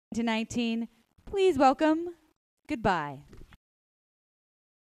to 19. Please welcome Goodbye.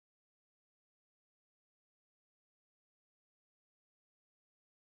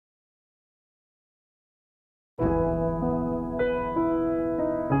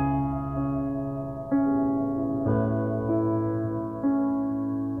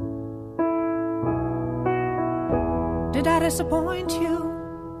 Did I disappoint you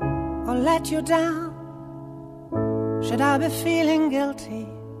or let you down? Should I be feeling guilty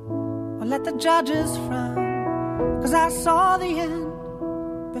or let the judges frown? 'Cause I saw the end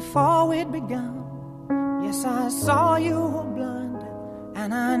before we'd begun. Yes, I saw you were blind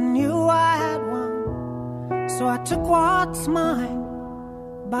and I knew I had won. So I took what's mine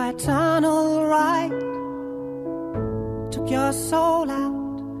by eternal right. Took your soul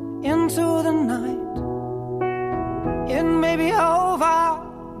out into the night. It may be over,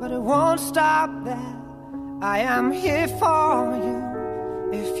 but it won't stop there. I am here for you,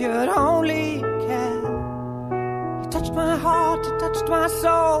 if you'd only care. You touched my heart, you touched my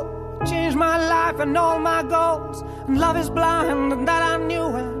soul, you changed my life and all my goals. And love is blind, and that I knew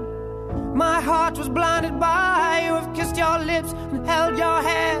when my heart was blinded by you. I've kissed your lips and held your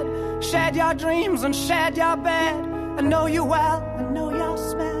head, shared your dreams and shared your bed. I know you well, I know your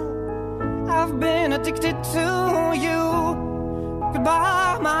smell. I've been addicted to you.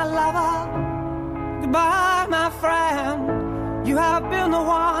 Goodbye, my lover. Goodbye, my friend. You have been the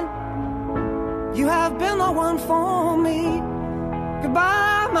one. You have been the one for me.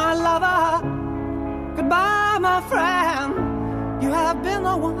 Goodbye, my lover. Goodbye, my friend. You have been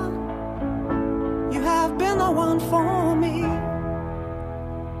the one. You have been the one for me.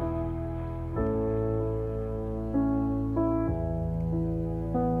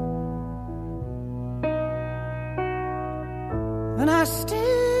 And I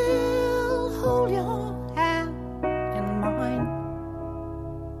still hold your hand in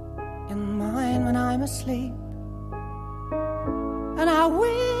mine when I'm asleep. And I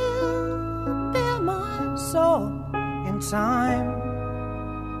will bear my soul in time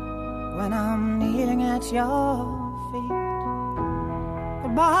when I'm kneeling at your feet.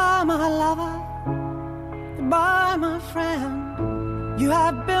 Goodbye, my lover. Goodbye, my friend. You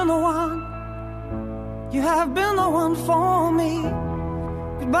have been the one. You have been the one for me.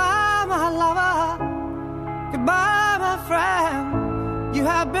 Goodbye, my lover. Goodbye, my friend. You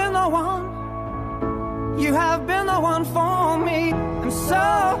have been the one. You have been the one for me. I'm so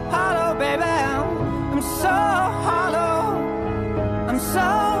hollow, baby. I'm so hollow. I'm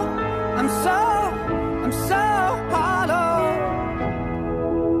so